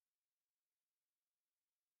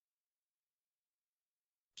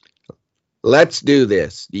Let's do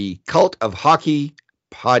this. The Cult of Hockey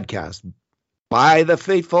podcast by the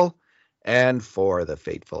faithful and for the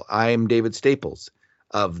faithful. I'm David Staples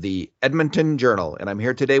of the Edmonton Journal, and I'm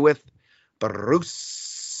here today with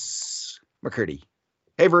Bruce McCurdy.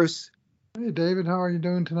 Hey, Bruce. Hey, David. How are you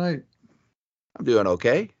doing tonight? I'm doing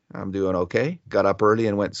okay. Got up early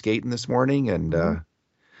and went skating this morning, and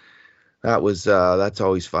that's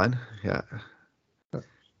always fun. Yeah.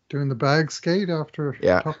 Doing the bag skate after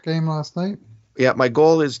a tough game last night? Yeah, my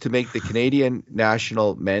goal is to make the Canadian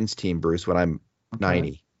national men's team, Bruce, when I'm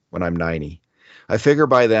 90. When I'm 90. I figure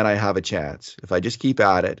by then I have a chance. If I just keep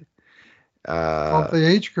at it. Of the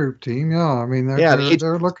age group team, yeah. I mean,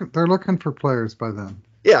 they're looking for players by then.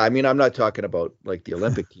 Yeah, I mean, I'm not talking about like the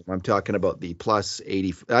Olympic team. I'm talking about the plus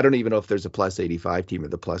 80. I don't even know if there's a plus 85 team or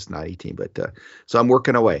the plus 90 team, but so I'm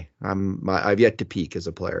working away. I've yet to peak as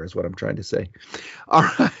a player, is what I'm trying to say. All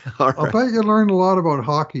right. I'll bet you learned a lot about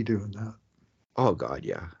hockey doing that. Oh God,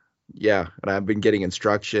 yeah. And I've been getting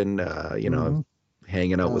instruction,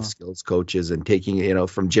 hanging out with skills coaches and taking,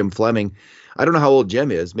 from Jim Fleming. I don't know how old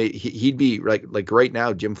Jim is. Maybe he'd be like right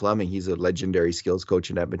now. Jim Fleming, he's a legendary skills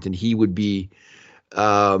coach in Edmonton. He would be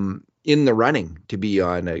in the running to be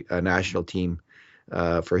on a national team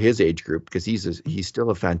for his age group because he's still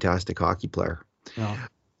a fantastic hockey player. Yeah.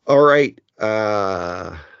 All right.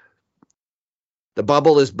 The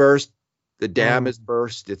bubble is burst. The dam is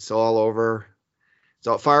burst. It's all over.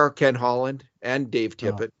 So fire Ken Holland and Dave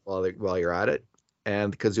Tippett while you're at it. And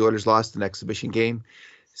because the Oilers lost an exhibition game,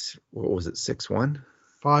 what was it, 6-1?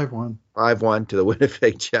 5-1. 5-1 to the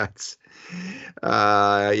Winnipeg Jets.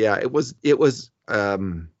 It was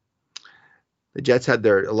the Jets had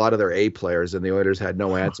a lot of their A players, and the Oilers had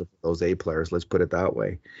no answer for those A players. Let's put it that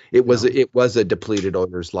way. It was a depleted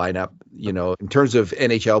Oilers lineup. In terms of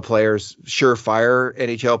NHL players, surefire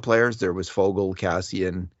NHL players, there was Foegele,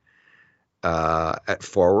 Kassian at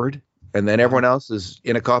forward, and then everyone else is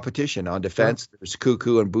in a competition. On defense, there's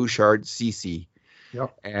Cuckoo and Bouchard, Ceci,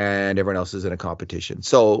 and everyone else is in a competition.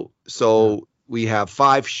 So we have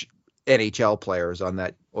 5 NHL players on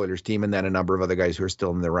that Oilers team, and then a number of other guys who are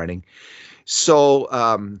still in the running. So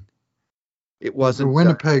it wasn't. The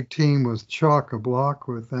Winnipeg team was chock-a-block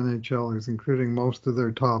with NHLers, including most of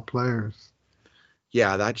their top players.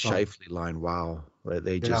 Yeah, that Scheifele line, wow.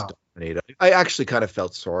 They just dominated. I actually kind of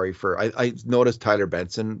felt sorry for. I noticed Tyler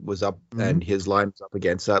Benson was up, and his line was up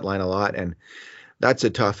against that line a lot, and that's a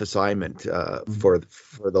tough assignment for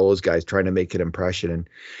those guys trying to make an impression. And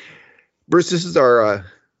Bruce, this is our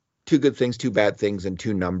 2 good things, 2 bad things, and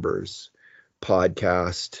 2 numbers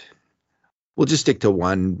podcast. We'll just stick to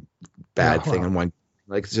one bad thing and one,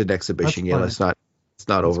 like it's an exhibition game. It's not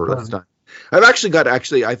over. It's not. I've actually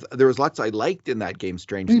there was lots I liked in that game,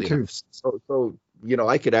 strangely enough. So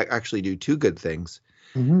I could actually do 2 good things.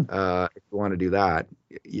 If you want to do that,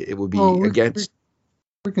 it would be against.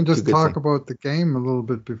 We can just talk about the game a little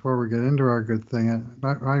bit before we get into our good thing.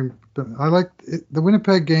 I like the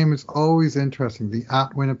Winnipeg game is always interesting. The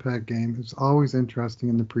at Winnipeg game is always interesting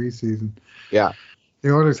in the preseason. Yeah.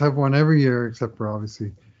 The Oilers have one every year except for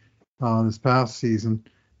obviously this past season.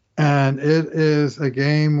 And it is a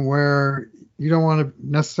game where you don't want to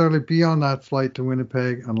necessarily be on that flight to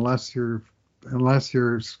Winnipeg unless you're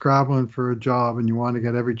scrabbling for a job and you want to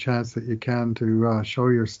get every chance that you can to show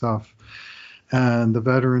your stuff. And the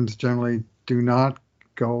veterans generally do not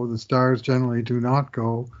go. The stars generally do not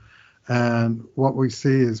go. And what we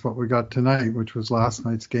see is what we got tonight, which was last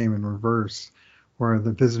night's game in reverse, where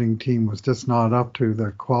the visiting team was just not up to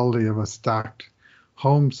the quality of a stacked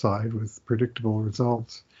home side with predictable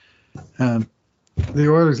results. And the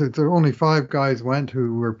Oilers, there were only 5 guys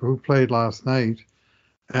who played last night,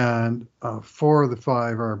 and 4 of the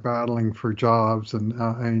 5 are battling for jobs. And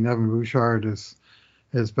Evan Bouchard is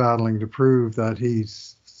battling to prove that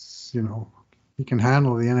he's, he can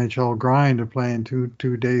handle the NHL grind of playing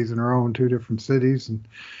two days in a row in 2 different cities. And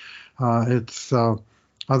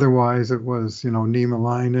otherwise it was,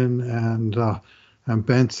 Niemelainen and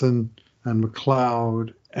Benson and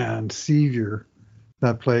McLeod and Sevier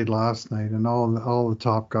that played last night. And all the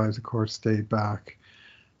top guys, of course, stayed back.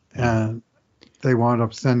 And they wound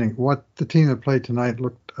up sending what the team that played tonight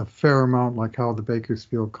looked a fair amount like how the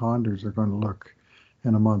Bakersfield Condors are going to look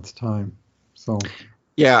in a month's time. So,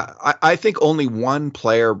 yeah, I think only one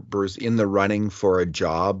player, Bruce, in the running for a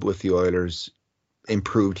job with the Oilers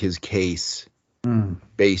improved his case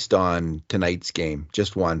based on tonight's game.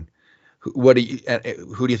 Just one. Who do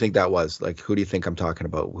you think that was? Like, who do you think I'm talking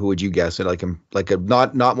about? Who would you guess?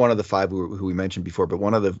 Not one of the 5 who we mentioned before, but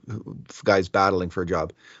one of the guys battling for a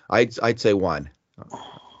job. I'd say one.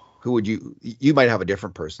 Who would you might have a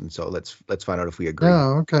different person, so let's find out if we agree.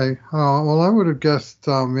 Yeah, okay. Well, I would have guessed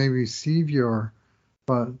maybe Sevier,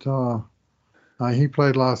 but he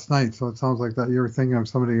played last night, so it sounds like that you were thinking of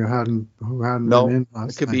somebody who hadn't been No, in it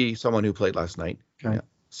last could night. be someone who played last night. Yeah. Okay.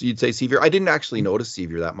 So you'd say Sevier. I didn't actually notice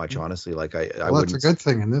Sevier that much, honestly. Like Well, that's a good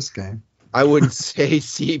thing in this game. I wouldn't say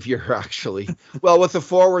Sevier actually. Well, with the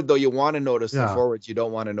forward though, you want to notice the Yeah. forwards. You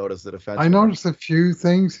don't want to notice the I defenseman. noticed a few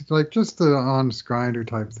things, like just the honest grinder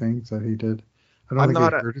type things that he did. I don't I'm think he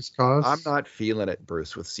not a, hurt his I'm cause. not feeling it,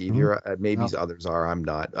 Bruce, with Mhm. Sevier. Maybe No, others are. I'm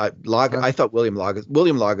not. I, I thought William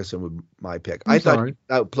Lagesson would be my pick. I he's thought all he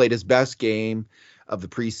right. played his best game of the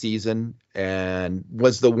preseason and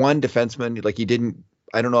was the one defenseman. Like he didn't.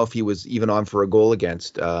 I don't know if he was even on for a goal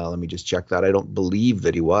against. Let me just check that. I don't believe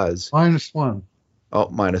that he was. -1. Oh,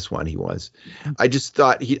 -1 he was. I just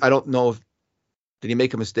thought I don't know if did he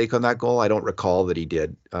make a mistake on that goal? I don't recall that he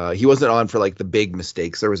did. He wasn't on for like the big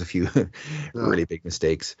mistakes. There was a few Yeah. really big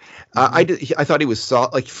mistakes. Hmm. I thought he was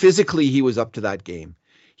like physically he was up to that game.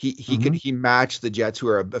 Hmm. He matched the Jets, who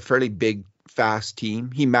are a fairly big, fast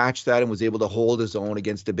team. He matched that and was able to hold his own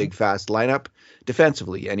against a big, fast lineup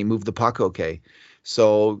defensively, and he moved the puck okay.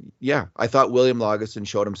 So yeah, I thought William Lagesson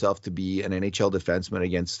showed himself to be an NHL defenseman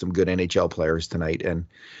against some good NHL players tonight, and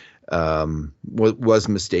was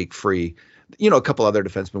mistake free. A couple other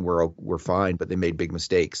defensemen were fine, but they made big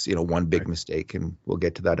mistakes. One big Right. mistake, and we'll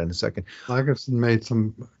get to that in a second. Lagerson made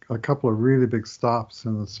a couple of really big stops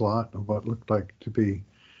in the slot of what looked like to be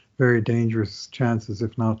very dangerous chances,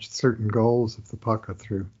 if not certain goals, if the puck got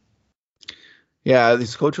through. Yeah,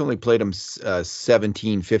 this coach only played him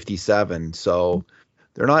 1757, so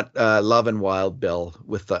they're not loving Wild Bill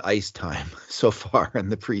with the ice time so far in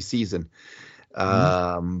the preseason.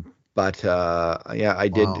 Mhm. But yeah, I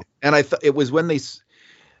did, Wow. and I thought it was when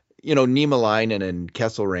Niemelainen and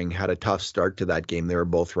Kesselring had a tough start to that game. They were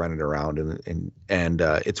both running around, and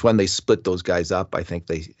it's when they split those guys up, I think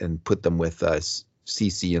and put them with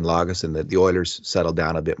CC and Lagesson, that the Oilers settled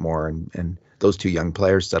down a bit more, and those two young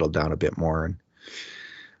players settled down a bit more. And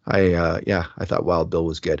I thought Wild Bill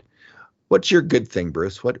was good. What's your good thing,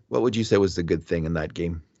 Bruce? What would you say was the good thing in that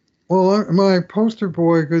game? Well, my poster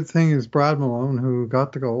boy good thing is Brad Malone, who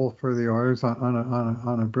got the goal for the Oilers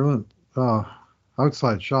on a brilliant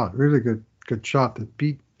outside shot. Really good shot that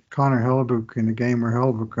beat Connor Hellebuck in a game where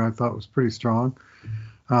Hellebuck I thought was pretty strong.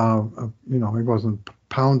 He wasn't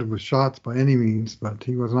pounded with shots by any means, but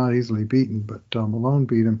he was not easily beaten. But Malone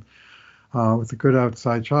beat him with a good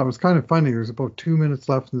outside shot. It was kind of funny. There was about 2 minutes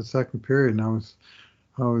left in the second period, and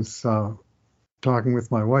I was talking with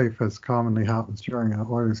my wife, as commonly happens during an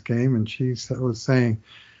Oilers game, and she was saying,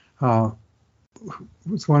 uh,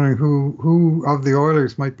 was wondering who of the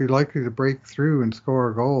Oilers might be likely to break through and score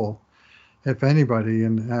a goal, if anybody.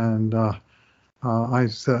 And I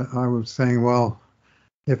was saying, well,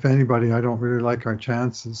 if anybody, I don't really like our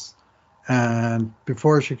chances. And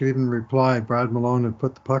before she could even reply, Brad Malone had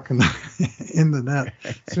put the puck in in the net.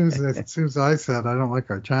 As soon as I said, I don't like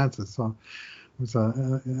our chances, so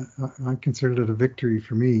I considered it a victory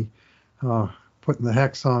for me, uh, putting the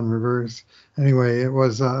hex on reverse. Anyway, it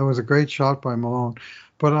was a great shot by Malone,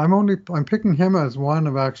 but I'm picking him as one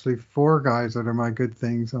of actually four guys that are my good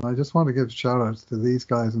things, and I just want to give shout outs to these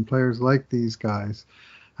guys and players like these guys,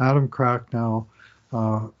 Adam Cracknell,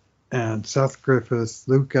 uh, and Seth Griffiths,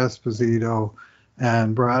 Luke Esposito,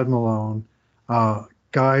 and Brad Malone,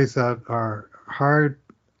 guys that are hard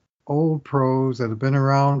old pros that have been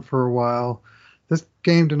around for a while. This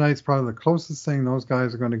game tonight's probably the closest thing those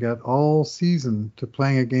guys are going to get all season to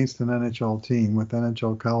playing against an NHL team with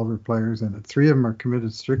NHL caliber players in it. Three of them are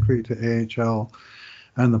committed strictly to AHL,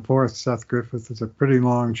 and the fourth, Seth Griffith, is a pretty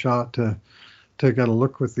long shot to get a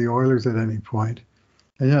look with the Oilers at any point.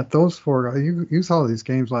 And yet, those four guys, you saw these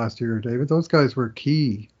games last year, David. Those guys were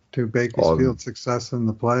key to Um, Bakersfield's success in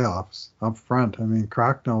the playoffs up front. I mean,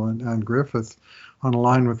 Cracknell and Griffith on a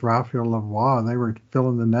line with Raphael Lavoie, they were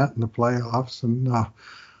filling the net in the playoffs. And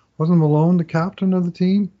wasn't Malone the captain of the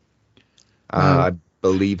team? And I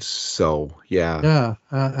believe so. Yeah. yeah,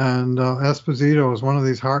 and Esposito is one of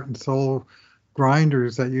these heart and soul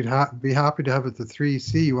grinders that you'd be happy to have at the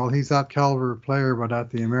 3C. Well, he's that caliber player, but at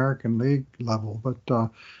the American League level. But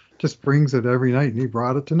just brings it every night, and he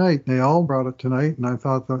brought it tonight. And they all brought it tonight, and I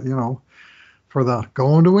thought that for the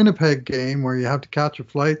going to Winnipeg game where you have to catch a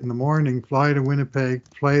flight in the morning, fly to Winnipeg,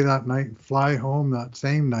 play that night, and fly home that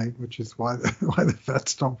same night, which is why the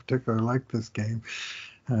vets don't particularly like this game.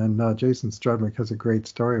 And Jason Strudwick has a great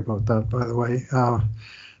story about that, by the way.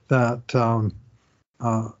 That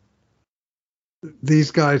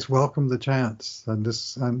these guys welcome the chance, and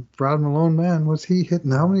Brad Malone, man, was he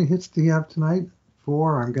hitting? How many hits did he have tonight?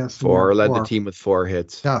 4, I'm guessing. Four, Yeah, led the 4. team with 4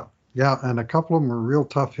 hits. Yeah, yeah, and a couple of them were real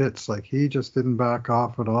tough hits. Like he just didn't back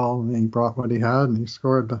off at all, and he brought what he had, and he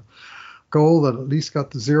scored the goal that at least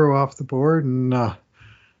got the 0 off the board. And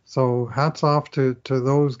so hats off to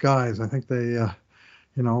those guys. I think they,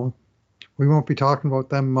 you know, we won't be talking about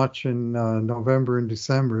them much in November and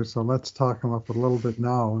December. So let's talk them up a little bit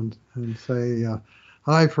now and say,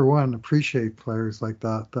 I for one appreciate players like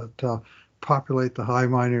that populate the high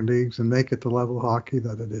minor leagues and make it the level of hockey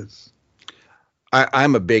that it is.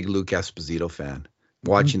 I'm a big Luke Esposito fan.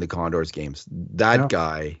 Watching the Condors games, that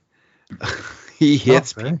guy, he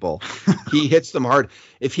hits people. He hits them hard.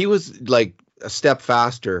 If he was like a step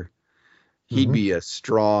faster, he'd be a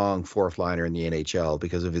strong fourth liner in the NHL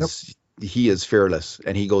because of his. He is fearless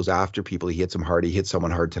and he goes after people. He hits them hard. He hit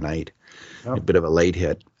someone hard tonight. A bit of a late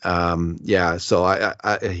hit. So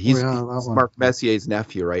he's Mark Messier's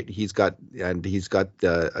nephew, right? He's got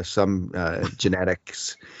some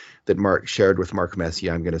genetics that Mark shared with Mark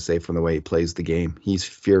Messier, I'm going to say, from the way he plays the game. He's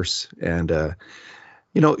fierce and,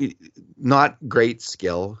 not great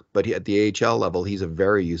skill, but at the AHL level, he's a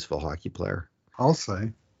very useful hockey player. I'll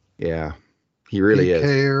say. Yeah, he really is.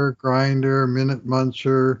 PKer, grinder, minute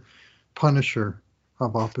muncher, punisher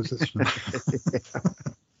of opposition.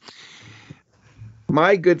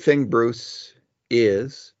 My good thing, Bruce,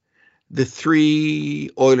 is the 3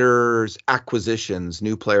 Oilers acquisitions,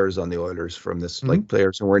 new players on the Oilers from this, like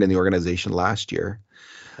players who weren't in the organization last year.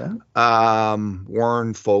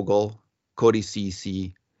 Warren Foegele, Cody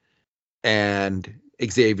Ceci, and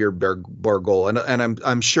Xavier Bourgault. And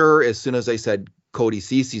I'm sure as soon as I said Cody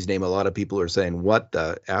Ceci's name, a lot of people are saying, what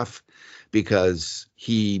the F? Because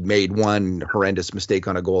he made one horrendous mistake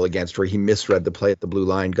on a goal against where he misread the play at the blue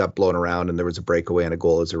line, got blown around, and there was a breakaway and a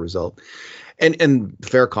goal as a result. And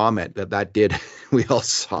fair comment that did, we all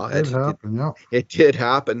saw it. It did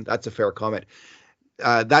happen. That's a fair comment.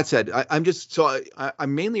 That said,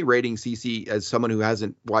 I'm mainly rating Ceci as someone who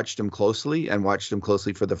hasn't watched him closely and watched him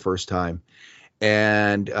closely for the first time.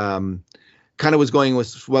 And kind of was going with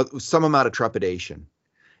some amount of trepidation.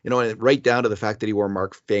 And right down to the fact that he wore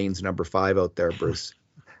Mark Fane's number 5 out there, Bruce.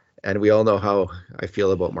 And we all know how I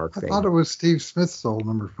feel about Mark Fane. I thought it was Steve Smith's old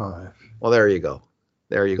number 5. Well, there you go.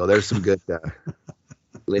 There's some good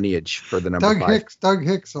lineage for the number 5. Doug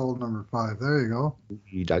Hicks, old number 5. There you go.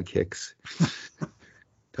 Doug Hicks.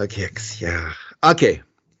 Doug Hicks, yeah. Okay.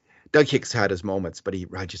 Doug Hicks had his moments, but he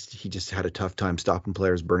just had a tough time stopping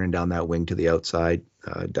players burning down that wing to the outside.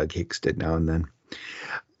 Doug Hicks did now and then.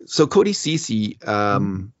 So Cody Ceci,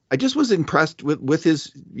 I just was impressed with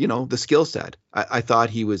his, the skill set. I thought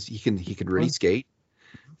he could really skate,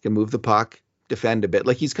 he can move the puck, defend a bit.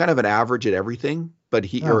 Like he's kind of an average at everything, but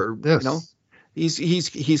he's kind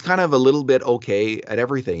of a little bit okay at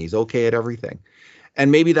everything. He's okay at everything,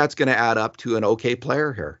 and maybe that's going to add up to an okay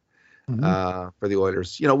player here for the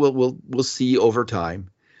Oilers. We'll see over time,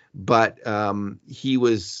 but he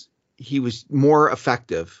was more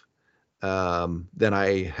effective than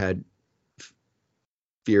I had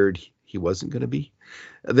feared he wasn't going to be.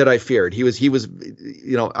 That I feared he was.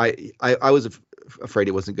 I was afraid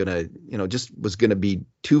he wasn't going to, just was going to be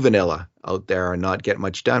too vanilla out there and not get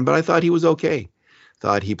much done. But I thought he was okay.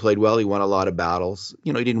 Thought he played well. He won a lot of battles.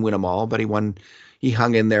 He didn't win them all, but he won. He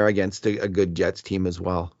hung in there against a good Jets team as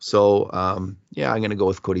well. So I'm going to go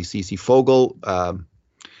with Cody Ceci. Foegele,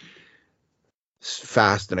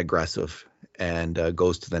 fast and aggressive, and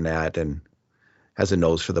goes to the net and has a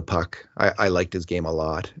nose for the puck. I liked his game a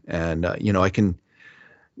lot, and I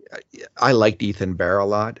liked Ethan Bear a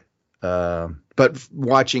lot. But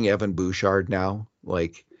watching Evan Bouchard now,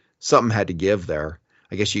 like something had to give there.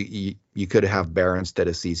 I guess you could have Bear instead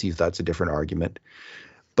of Ceci. That's a different argument.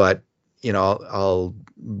 But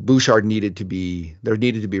Bouchard needed to be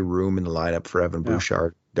room in the lineup for Evan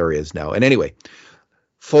Bouchard. There is now. And anyway,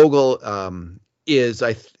 Foegele is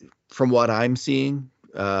from what I'm seeing,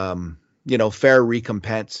 fair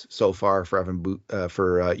recompense so far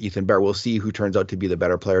for Ethan Bear. We'll see who turns out to be the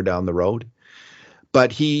better player down the road.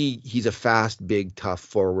 But he's a fast, big, tough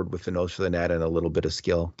forward with the nose for the net and a little bit of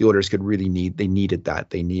skill. The Oilers could really needed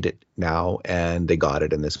that. They need it now, and they got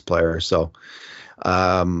it in this player. So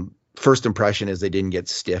first impression is they didn't get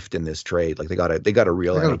stiffed in this trade. Like they got a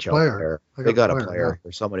real NHL player. They got a player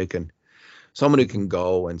or someone who can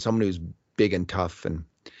go and someone who's big and tough, and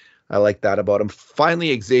I like that about him.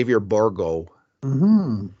 Finally, Xavier Bourgault,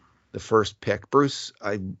 the first pick. Bruce,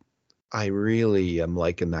 I really am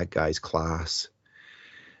liking that guy's class.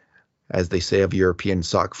 As they say of European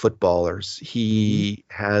soccer footballers, he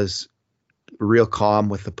has real calm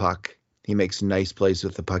with the puck. He makes nice plays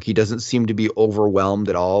with the puck. He doesn't seem to be overwhelmed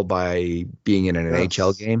at all by being in an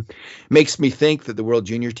NHL game. Makes me think that the World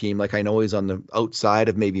Junior team, like I know he's on the outside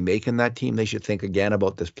of maybe making that team, they should think again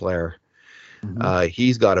about this player.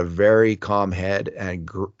 He's got a very calm head and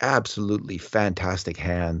absolutely fantastic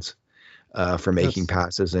hands for making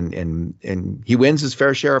passes, and he wins his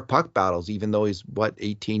fair share of puck battles, even though he's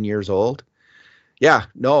 18 years old. Yeah,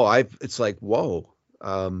 no, it's like, whoa,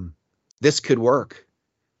 this could work.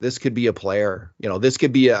 This could be a player, this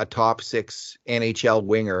could be a top 6 NHL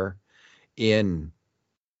winger in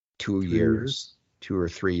 2 years, 2 or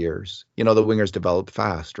 3 years. The wingers develop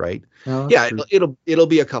fast, right? Yeah, it'll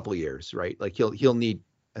be a couple of years, right? Like he'll need,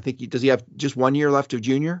 I think does he have just 1 year left of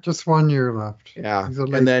junior? Just 1 year left. Yeah. He's a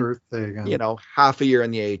late birthday again. Half a year in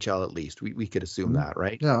the AHL at least. We could assume that,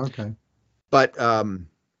 right? Yeah, okay. But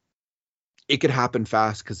it could happen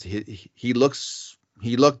fast because he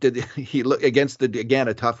looked against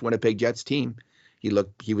a tough Winnipeg Jets team.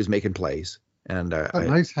 He was making plays, and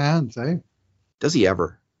nice hands, eh? Does he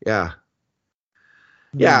ever? Yeah.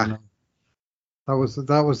 Yeah. That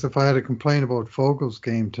was if I had a complaint about Fogel's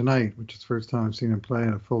game tonight, which is the first time I've seen him play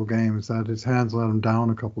in a full game, is that his hands let him down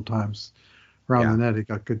a couple times around the net. He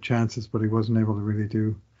got good chances, but he wasn't able to really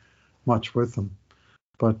do much with them.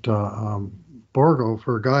 But Borgo,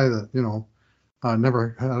 for a guy that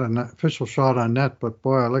never had an official shot on net, but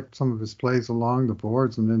boy, I liked some of his plays along the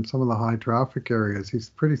boards and in some of the high traffic areas. He's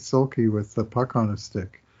pretty silky with the puck on his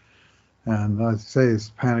stick. And as I say, his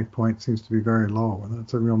panic point seems to be very low, and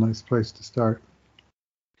that's a real nice place to start.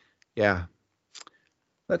 Yeah.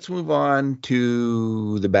 Let's move on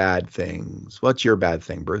to the bad things. What's your bad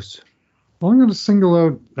thing, Bruce? Well, I'm going to single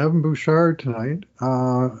out Evan Bouchard tonight,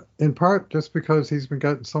 in part just because he's been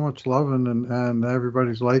getting so much love and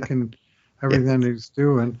everybody's liking everything he's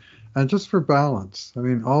doing, and just for balance. I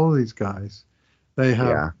mean, all of these guys, they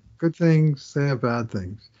have good things, they have bad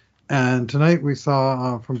things. And tonight we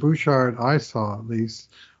saw from Bouchard, I saw at least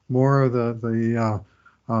more of the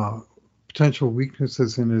potential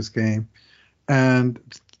weaknesses in his game, and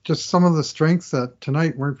just some of the strengths that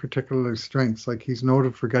tonight weren't particularly strengths. Like, he's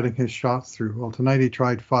noted for getting his shots through. Well, tonight he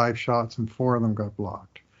tried 5 shots and 4 of them got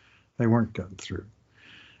blocked. They weren't getting through.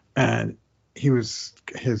 And his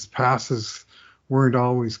passes weren't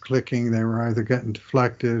always clicking. They were either getting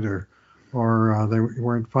deflected or they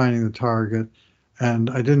weren't finding the target. And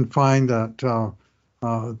I didn't find that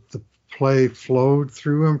the play flowed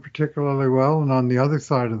through him particularly well. And on the other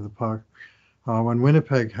side of the puck, when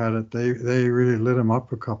Winnipeg had it, they really lit him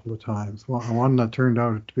up a couple of times. One that turned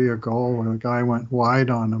out to be a goal where the guy went wide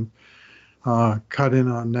on him, cut in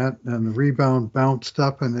on net, and the rebound bounced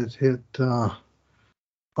up and it hit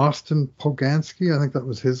Austin Poganski. I think that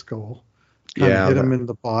was his goal. Hit him in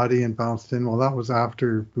the body and bounced in. Well, that was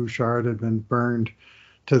after Bouchard had been burned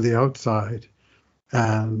to the outside,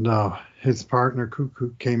 and his partner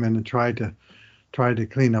Cuckoo came in and tried to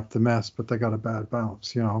clean up the mess, but they got a bad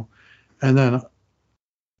bounce, And then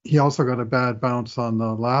he also got a bad bounce on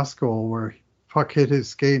the last goal where puck hit his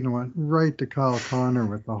skate and went right to Kyle Connor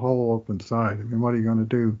with the whole open side. I mean, what are you going to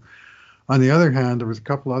do? On the other hand, there was a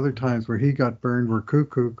couple other times where he got burned where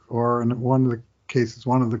Cuckoo, or in one of the cases,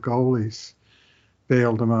 one of the goalies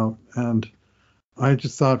bailed him out. And I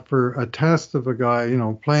just thought, for a test of a guy,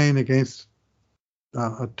 playing against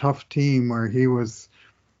a tough team where he was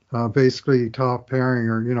basically top pairing,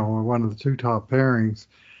 or, one of the 2 top pairings,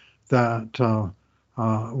 that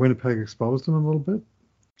Winnipeg exposed him a little bit.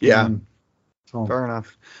 Yeah, fair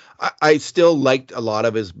enough. I still liked a lot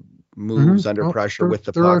of his moves under pressure with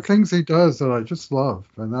the puck. There are things he does that I just love.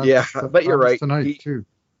 And but you're right. Tonight too.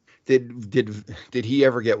 Did he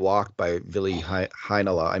ever get walked by Ville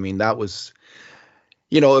Heinola? I mean, that was,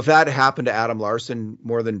 if that happened to Adam Larsson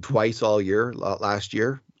more than twice all year last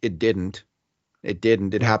year, it didn't.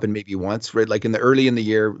 It happened maybe once, right? Like early in the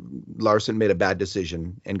year, Larsson made a bad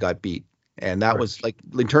decision and got beat. And that was like,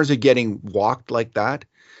 in terms of getting walked like that,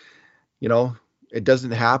 it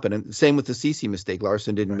doesn't happen. And same with the CC mistake.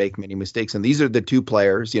 Larsson didn't make many mistakes. And these are the 2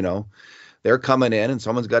 players, they're coming in and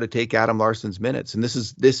someone's got to take Adam Larsson's minutes. And this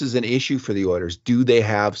is an issue for the Oilers. Do they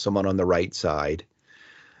have someone on the right side,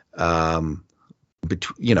 between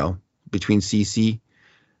CC,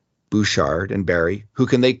 Bouchard, and Barrie, who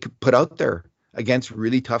can they put out there against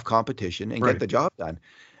really tough competition and get the job done?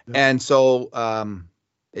 Yeah. And so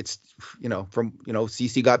it's,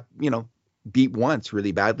 CC got, beat once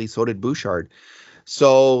really badly. So did Bouchard.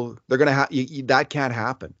 So they're going to have, that can't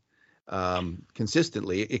happen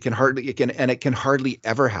consistently. It can hardly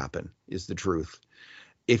ever happen, is the truth.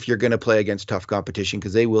 if you're going to play against tough competition,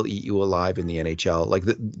 because they will eat you alive in the NHL. Like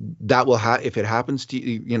that will if it happens to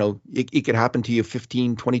you, it could happen to you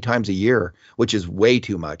 15, 20 times a year, which is way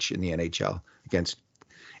too much in the NHL against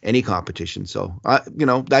any competition. So,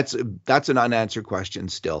 that's an unanswered question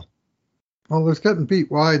still. Well, there's getting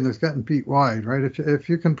beat wide and there's getting beat wide, right? If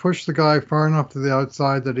you can push the guy far enough to the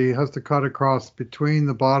outside that he has to cut across between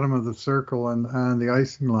the bottom of the circle and the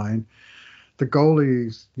icing line, the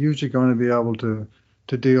goalie's usually going to be able to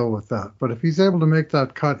deal with that. But if he's able to make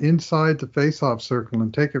that cut inside the face-off circle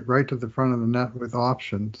and take it right to the front of the net with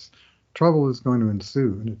options, trouble is going to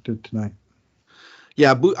ensue, and it did tonight.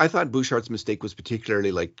 Yeah, I thought Bouchard's mistake was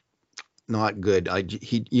particularly not good.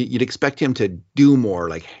 You'd expect him to do more,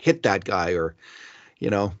 like hit that guy or,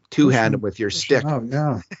 two-hand him with your stick. Oh,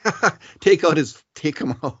 yeah. Take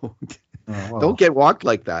him out. Oh, well. Don't get walked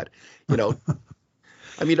like that. I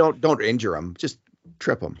mean, don't injure him. Just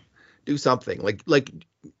trip him. Do something like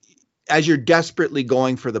as you're desperately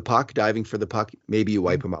going for the puck, diving for the puck, maybe you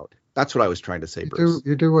wipe him out. That's what I was trying to say, Bruce.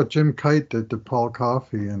 You do what Jim Kite did to Paul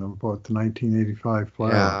Coffey in about the 1985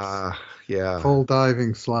 playoffs. Yeah. Full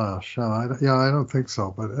diving slash. I don't think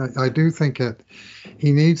so, but I do think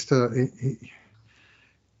he needs to.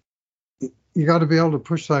 You got to be able to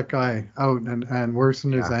push that guy out and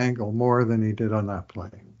worsen his angle more than he did on that play.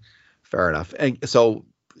 Fair enough. And so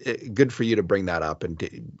good for you to bring that up. And,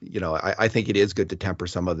 I think it is good to temper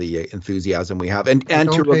some of the enthusiasm we have. And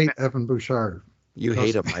don't hate Evan Bouchard. You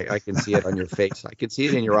hate him. I can see it on your face. I can see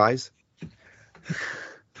it in your eyes.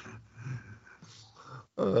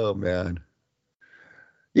 Oh, man.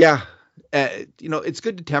 Yeah. It's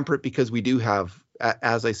good to temper it because we do have,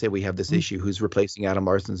 as I say, we have this issue. Who's replacing Adam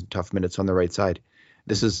Larsson's tough minutes on the right side?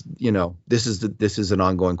 This is an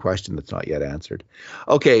ongoing question that's not yet answered.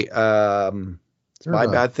 Okay. My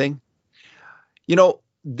bad thing.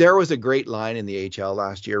 There was a great line in the AHL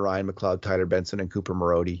last year, Ryan McLeod, Tyler Benson, and Cooper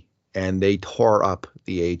Marody. And they tore up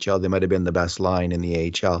the AHL. They might have been the best line in the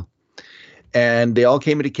AHL. And they all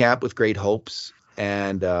came into camp with great hopes.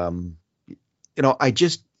 And,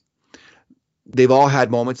 they've all had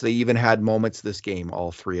moments. They even had moments this game,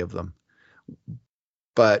 all 3 of them.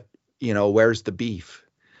 But, where's the beef?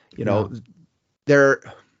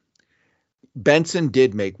 Benson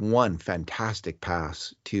did make one fantastic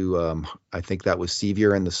pass to, I think that was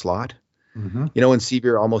Sevier in the slot. Mm-hmm. When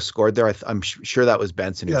Sevier almost scored there, I'm sure that was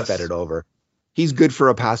Benson who fed it over. He's good for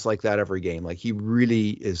a pass like that every game. Like he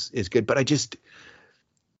really is good. But I just,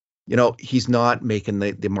 he's not making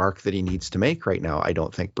the mark that he needs to make right now. I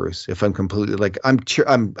don't think, Bruce. If I'm completely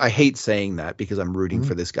I hate saying that because I'm rooting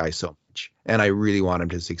for this guy so much, and I really want him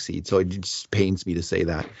to succeed. So it just pains me to say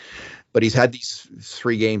that. But he's had these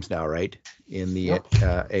 3 games now, right, in the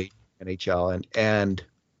NHL, and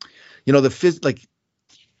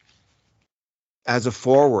as a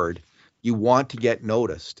forward, you want to get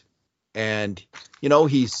noticed. And,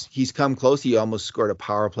 he's come close. He almost scored a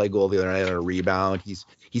power play goal the other night on a rebound.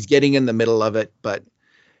 He's getting in the middle of it, but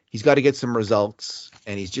he's got to get some results,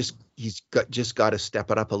 and he's got to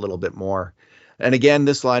step it up a little bit more. And again,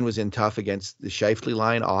 this line was in tough against the Scheifele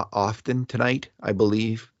line often tonight, I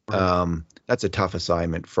believe. That's a tough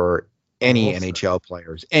assignment for any NHL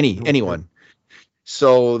players, anyone.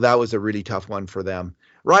 So that was a really tough one for them.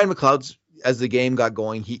 Ryan McLeod's, as the game got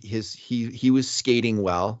going, he was skating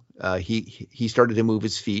well. He started to move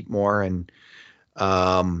his feet more and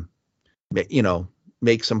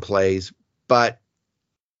make some plays. But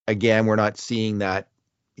again, we're not seeing that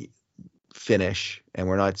finish, and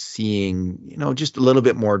we're not seeing just a little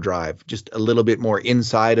bit more drive, just a little bit more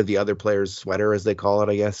inside of the other player's sweater, as they call it,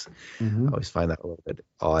 I guess. Mm-hmm. I always find that a little bit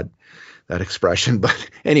odd, that expression. But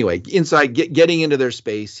anyway, inside, getting into their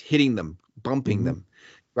space, hitting them, bumping them,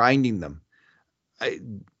 grinding them.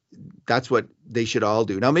 That's what they should all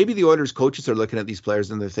do. Now, maybe the Oilers coaches are looking at these players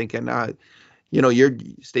and they're thinking, you're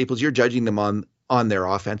Staples, you're judging them on their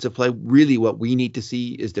offensive play. Really, what we need to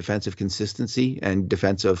see is defensive consistency and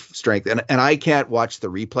defensive strength. And I can't watch the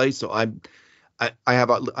replay, so I'm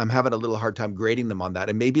having a little hard time grading them on that.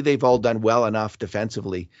 And maybe they've all done well enough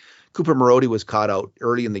defensively. Cooper Marody was caught out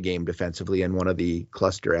early in the game defensively in one of the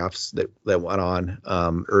cluster Fs that went on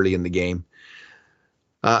early in the game.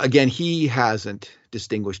 Again, he hasn't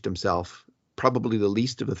distinguished himself, probably the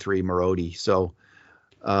least of the 3, Marody. So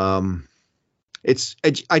I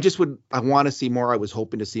want to see more. I was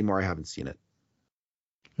hoping to see more. I haven't seen it.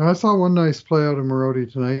 I saw one nice play out of Marody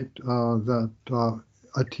tonight that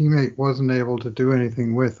a teammate wasn't able to do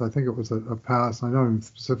anything with. I think it was a pass. I don't even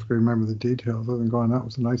specifically remember the details other than going, that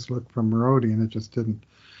was a nice look from Marody, and it just didn't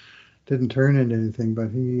turn into anything.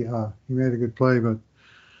 But he made a good play. But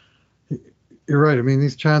You're right. I mean,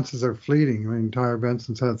 these chances are fleeting. I mean, Tyler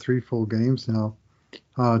Benson's had 3 full games now.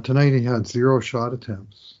 Tonight he had 0 shot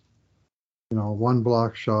attempts. 1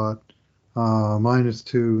 block shot,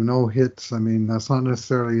 -2, no hits. I mean, that's not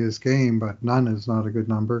necessarily his game, but none is not a good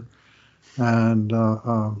number. And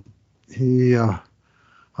he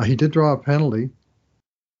he did draw a penalty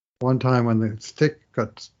one time when the stick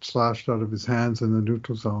got slashed out of his hands in the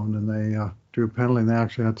neutral zone, and they drew a penalty. And they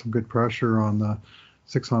actually had some good pressure on the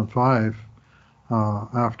 6-on-5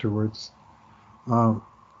 afterwards.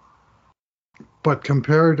 But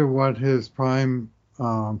compared to what his prime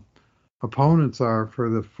opponents are for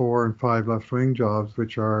the 4 and 5 left wing jobs,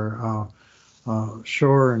 which are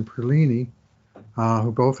Shore and Perlini,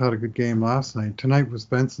 who both had a good game last night. Tonight was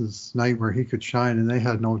Benson's night where he could shine, and they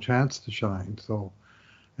had no chance to shine. So,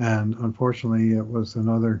 and unfortunately, it was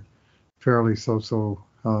another fairly so-so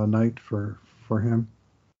night for him.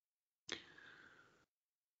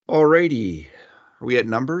 Alrighty, are we at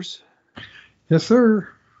numbers? Yes, sir.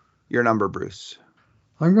 Your number, Bruce.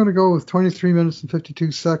 I'm going to go with 23 minutes and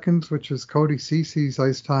 52 seconds, which is Cody Cece's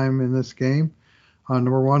ice time in this game,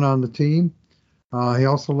 number 1 on the team. He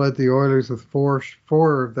also led the Oilers with four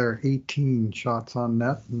of their 18 shots on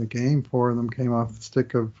net in the game. 4 of them came off the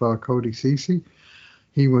stick of Cody Cece.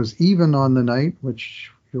 He was even on the night,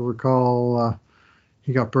 which you'll recall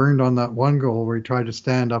he got burned on that one goal where he tried to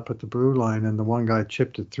stand up at the blue line, and the one guy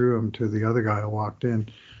chipped it through him to the other guy who walked in.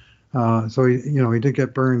 So he did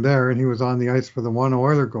get burned there, and he was on the ice for the 1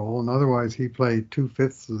 Oiler goal, and otherwise he played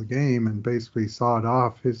 2/5 of the game and basically sawed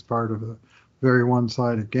off his part of a very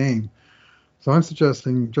one-sided game. So I'm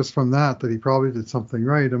suggesting just from that he probably did something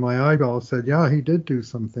right, and my eyeball said, yeah, he did do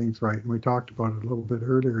some things right, and we talked about it a little bit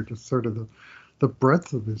earlier, just sort of the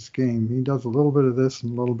breadth of his game. He does a little bit of this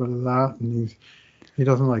and a little bit of that, and he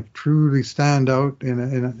doesn't like truly stand out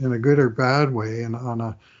in a good or bad way, and on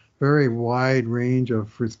a very wide range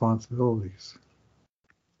of responsibilities.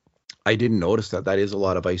 I didn't notice that. That is a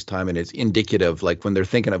lot of ice time, and it's indicative, like when they're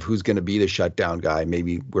thinking of who's going to be the shutdown guy,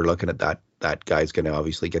 maybe we're looking at that guy's going to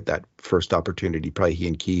obviously get that first opportunity. Probably he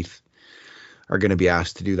and Keith are going to be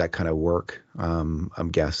asked to do that kind of work, I'm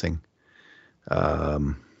guessing,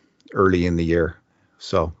 early in the year.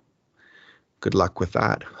 So good luck with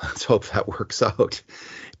that. Let's hope that works out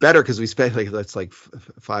better, because we spent that's like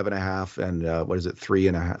 5.5 and what is it,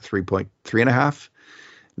 3.5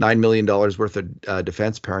 $9 million worth of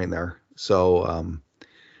defense pairing there. So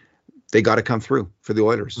they got to come through for the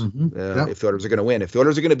Oilers. If the Oilers are going to win. If the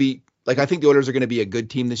Oilers are going to be, like, I think the Oilers are going to be a good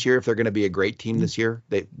team this year. If they're going to be a great team this year,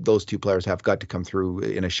 those 2 players have got to come through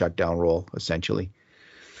in a shutdown role, essentially.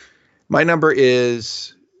 My number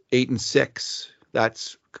is 8 and 6.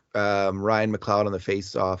 That's Ryan McLeod on the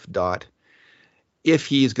face-off dot. If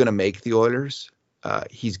he's going to make the Oilers,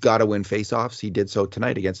 he's got to win face-offs. He did so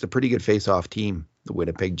tonight against a pretty good face-off team, the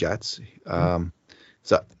Winnipeg Jets.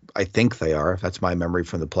 So I think they are. That's my memory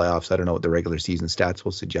from the playoffs. I don't know what the regular season stats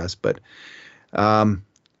will suggest, but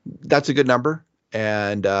that's a good number.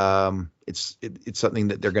 And it's something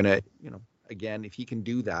that they're going to, again, if he can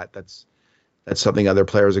do that, that's something other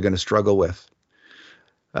players are going to struggle with.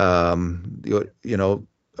 I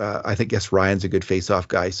think, yes, Ryan's a good face-off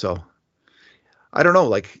guy. So I don't know,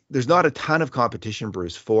 like, there's not a ton of competition,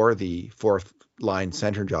 Bruce, for the 4th line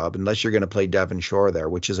center job, unless you're going to play Devon Shore there,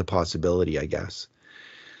 which is a possibility, I guess.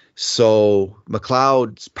 So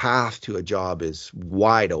McLeod's path to a job is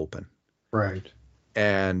wide open. Right.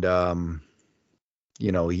 And,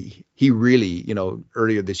 he really,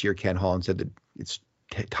 earlier this year, Ken Holland said that it's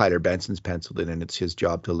Tyler Benson's penciled in and it's his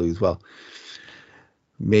job to lose. Well,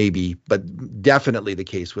 maybe, but definitely the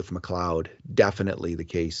case with McLeod, definitely the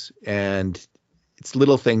case. And it's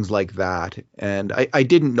little things like that. And I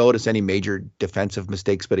didn't notice any major defensive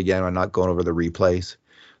mistakes, but again, I'm not going over the replays.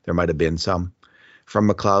 There might have been some from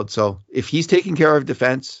McLeod. So if he's taking care of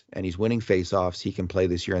defense and he's winning faceoffs, he can play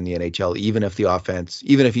this year in the NHL, even if the offense,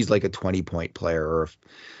 even if he's like a 20-point player or a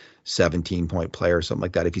 17-point player or something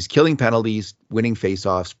like that. If he's killing penalties, winning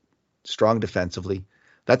faceoffs, strong defensively,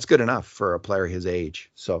 that's good enough for a player his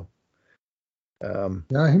age. So, he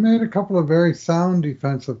made a couple of very sound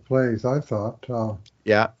defensive plays, I thought.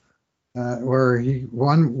 Where he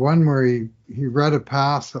read a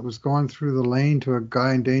pass that was going through the lane to a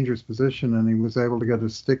guy in dangerous position, and he was able to get a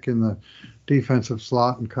stick in the defensive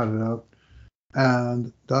slot and cut it out.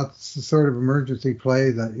 And that's the sort of emergency play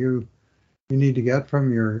that you need to get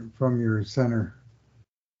from your center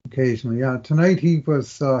occasionally. Yeah, tonight he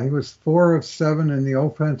was 4 of 7 in the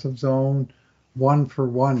offensive zone, 1 for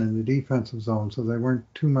 1 in the defensive zone, so they weren't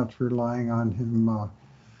too much relying on him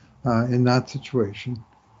in that situation.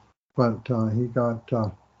 But he got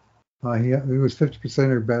He was 50%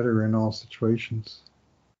 or better in all situations.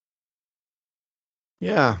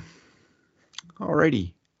 Yeah.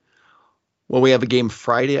 Alrighty. Well, we have a game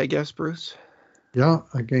Friday, I guess, Bruce. Yeah,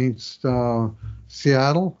 against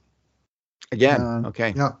Seattle. Again. And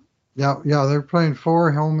Okay. yeah. They're playing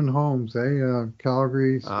four home and homes.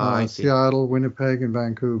 Calgary, I see. Seattle, Winnipeg, and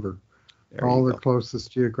Vancouver. There you All the go.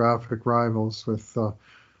 closest geographic rivals, with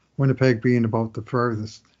Winnipeg being about the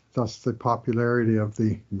furthest. Thus, the popularity of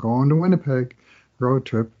the going to Winnipeg road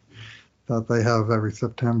trip that they have every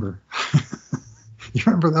September. You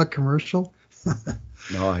remember that commercial?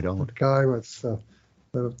 No, I don't. The guy was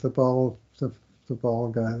the ball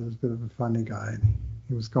guy was a bit of a funny guy.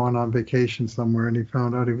 He was going on vacation somewhere, and he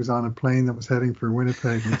found out he was on a plane that was heading for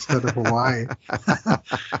Winnipeg instead of Hawaii.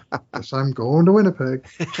 Yes, I'm going to Winnipeg.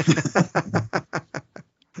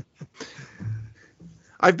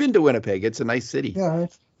 I've been to Winnipeg. It's a nice city. Yeah,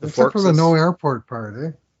 except for the no airport part,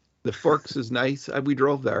 eh? The Forks is nice. We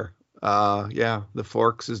drove there. Yeah, the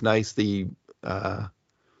Forks is nice. The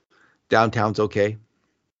downtown's okay.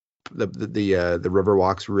 The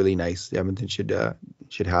Riverwalk's really nice. Edmonton should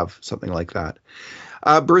have something like that.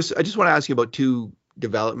 Bruce, I just want to ask you about two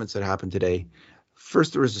developments that happened today.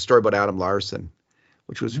 First, there was a story about Adam Larsson,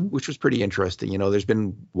 which was pretty interesting. You know, there's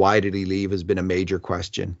been why did he leave has been a major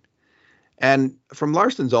question. And from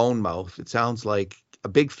Larsson's own mouth, it sounds like a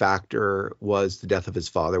big factor was the death of his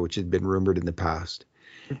father, which had been rumored in the past.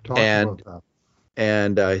 About that.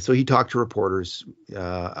 And so he talked to reporters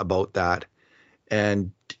about that,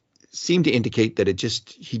 and seemed to indicate that he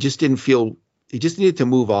just didn't feel, he just needed to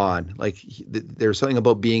move on. Like there's something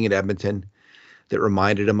about being in Edmonton that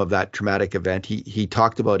reminded him of that traumatic event. He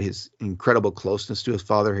talked about his incredible closeness to his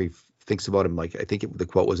father. He thinks about him like, I think the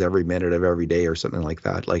quote was every minute of every day or something like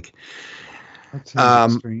that. Like, that's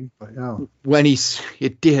extreme, but yeah. When he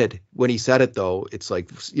said it though, it's like,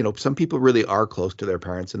 you know, some people really are close to their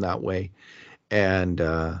parents in that way. And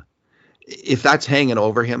if that's hanging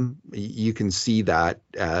over him, you can see that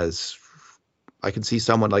as, I can see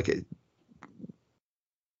someone like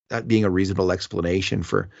that being a reasonable explanation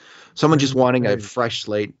for someone just wanting a fresh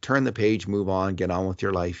slate, turn the page, move on, get on with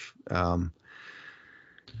your life.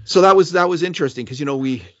 So that was interesting because, you know,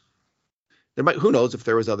 who knows if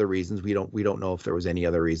there was other reasons. We don't know if there was any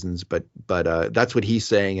other reasons, but that's what he's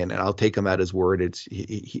saying, and I'll take him at his word. It's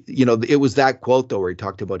you know, it was that quote though where he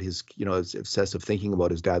talked about his, you know, his obsessive thinking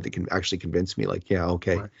about his dad that can actually convince me, like, yeah,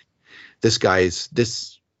 okay, right. This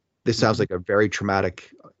sounds like a very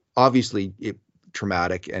traumatic, obviously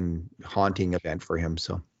traumatic and haunting event for him.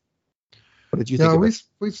 So what did you think? Yeah,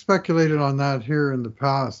 we speculated on that here in the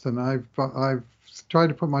past, and I've tried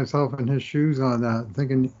to put myself in his shoes on that,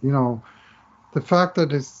 thinking, you know, the fact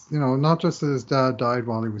that you know, not just that his dad died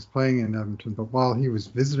while he was playing in Edmonton, but while he was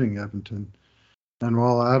visiting Edmonton, and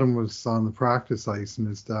while Adam was on the practice ice, and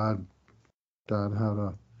his dad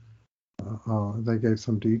had they gave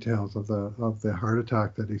some details of the heart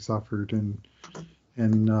attack that he suffered in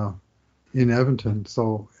Edmonton.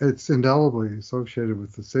 So it's indelibly associated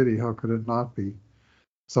with the city. How could it not be?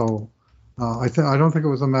 So I don't think it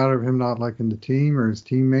was a matter of him not liking the team or his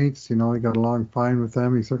teammates. You know, he got along fine with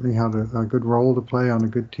them. He certainly had a good role to play on a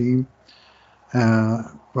good team.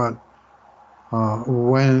 But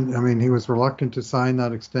he was reluctant to sign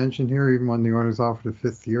that extension here, even when the Oilers offered a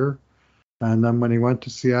fifth year. And then when he went to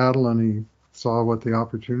Seattle and he saw what the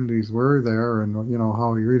opportunities were there, and you know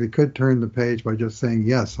how he really could turn the page by just saying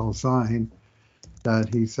yes, I'll sign,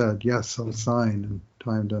 that he said yes, I'll sign, and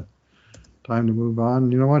time to move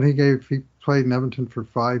on. You know what? He played in Edmonton for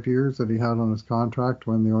 5 years that he had on his contract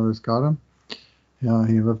when the Oilers got him. Yeah,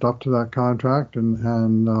 he lived up to that contract, and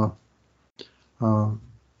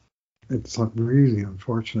it's really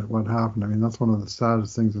unfortunate what happened. I mean, that's one of the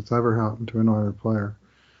saddest things that's ever happened to an Oilers player.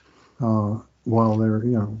 While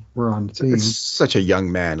we're on the team. It's such a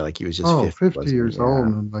young man, like he was just 50 years old,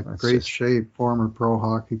 and like great shape, former pro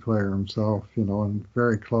hockey player himself, you know, and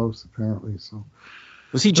very close apparently. So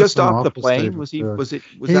was he just off the plane?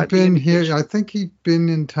 He'd been here. I think he'd been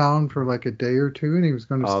in town for like a day or two, and he was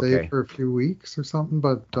going to stay for a few weeks or something.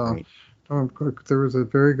 But right. There was a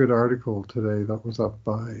very good article today that was up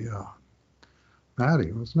by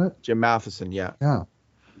Maddie, wasn't it? Jim Matheson, yeah.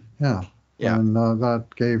 Yeah, and that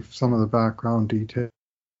gave some of the background detail.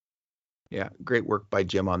 Yeah, great work by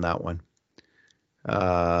Jim on that one.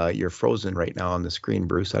 You're frozen right now on the screen,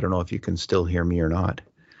 Bruce. I don't know if you can still hear me or not.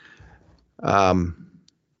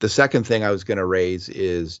 The second thing I was going to raise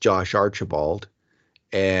is Josh Archibald.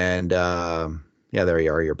 And yeah, there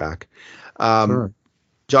you are. You're back. Sure.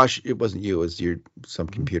 Josh, it wasn't you. It was some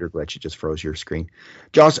computer glitch. It just froze your screen.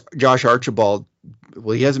 Josh Archibald,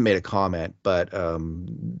 well, he hasn't made a comment, but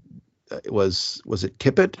was it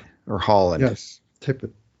Tippett or Holland? Yes,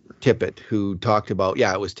 Tippett. Tippett, who talked about,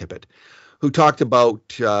 it was Tippett, who talked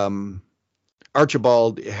about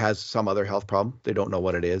Archibald has some other health problem. They don't know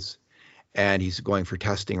what it is. And he's going for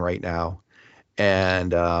testing right now.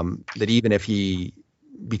 And that even if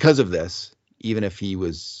because of this, even if he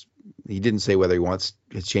didn't say whether he wants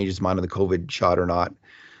to change his mind on the COVID shot or not,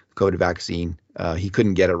 COVID vaccine, he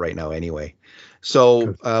couldn't get it right now anyway.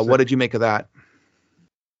 So what did you make of that?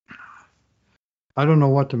 I don't know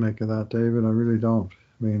what to make of that, David. I really don't.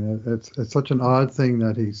 I mean, it's such an odd thing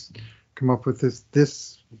that he's come up with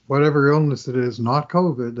this whatever illness it is, not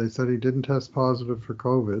COVID. They said he didn't test positive for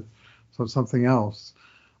COVID, so it's something else.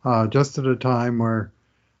 Just at a time where,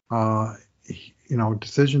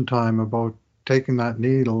 decision time about taking that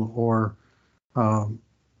needle, or, at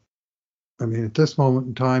this moment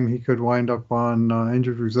in time, he could wind up on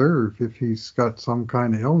injured reserve if he's got some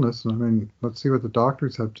kind of illness. I mean, let's see what the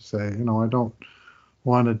doctors have to say. I don't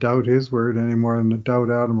want to doubt his word any more than to doubt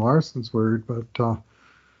Adam Larson's word, but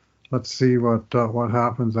let's see what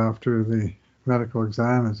happens after the medical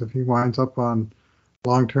exam. Is if he winds up on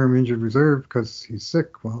long-term injured reserve because he's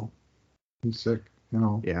sick, well, he's sick,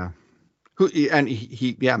 Yeah.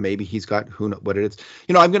 Maybe he's got what it is.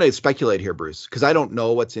 I'm going to speculate here, Bruce, because I don't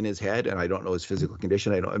know what's in his head and I don't know his physical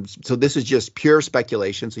condition. So this is just pure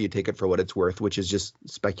speculation. So you take it for what it's worth, which is just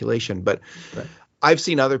speculation. But right. I've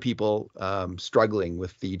seen other people struggling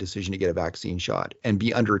with the decision to get a vaccine shot and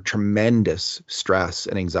be under tremendous stress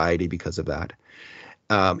and anxiety because of that.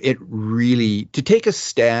 It really, to take a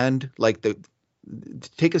stand like this,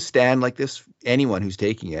 anyone who's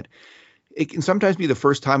taking it can sometimes be the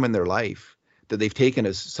first time in their life that they've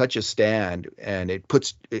taken such a stand, and it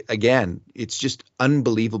puts, again, it's just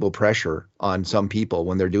unbelievable pressure on some people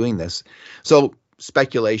when they're doing this. So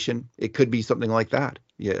speculation, it could be something like that.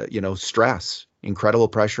 Stress, incredible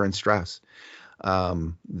pressure and stress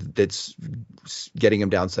that's getting him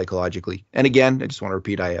down psychologically. And again, I just want to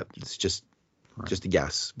repeat, it's just a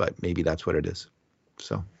guess, but maybe that's what it is.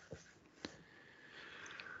 So,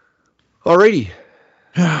 alrighty.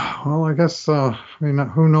 Yeah, well, I guess,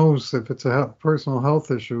 who knows if it's a personal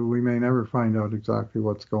health issue, we may never find out exactly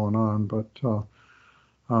what's going on, but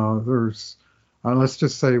let's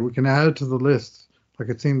just say we can add it to the list. Like,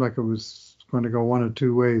 it seemed like it was going to go one of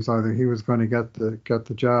two ways. Either he was going to get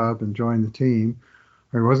the job and join the team,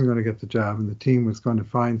 or he wasn't going to get the job and the team was going to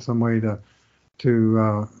find some way to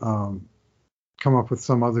come up with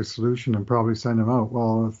some other solution and probably send him out.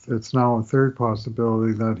 Well, it's now a third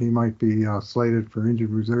possibility that he might be slated for injured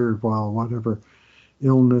reserve while whatever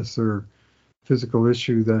illness or physical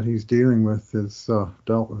issue that he's dealing with is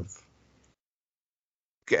dealt with.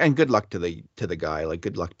 And good luck to the guy. Like,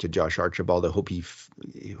 good luck to Josh Archibald. I hope he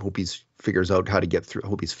figures out how to get through. I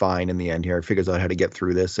hope he's fine in the end here. Figures out how to get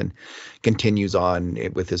through this and continues on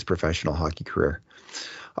with his professional hockey career.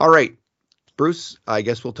 All right, Bruce, I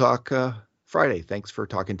guess we'll talk Friday. Thanks for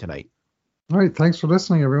talking tonight. All right. Thanks for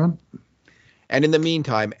listening, everyone. And in the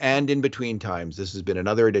meantime, and in between times, this has been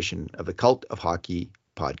another edition of the Cult of Hockey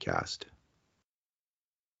podcast.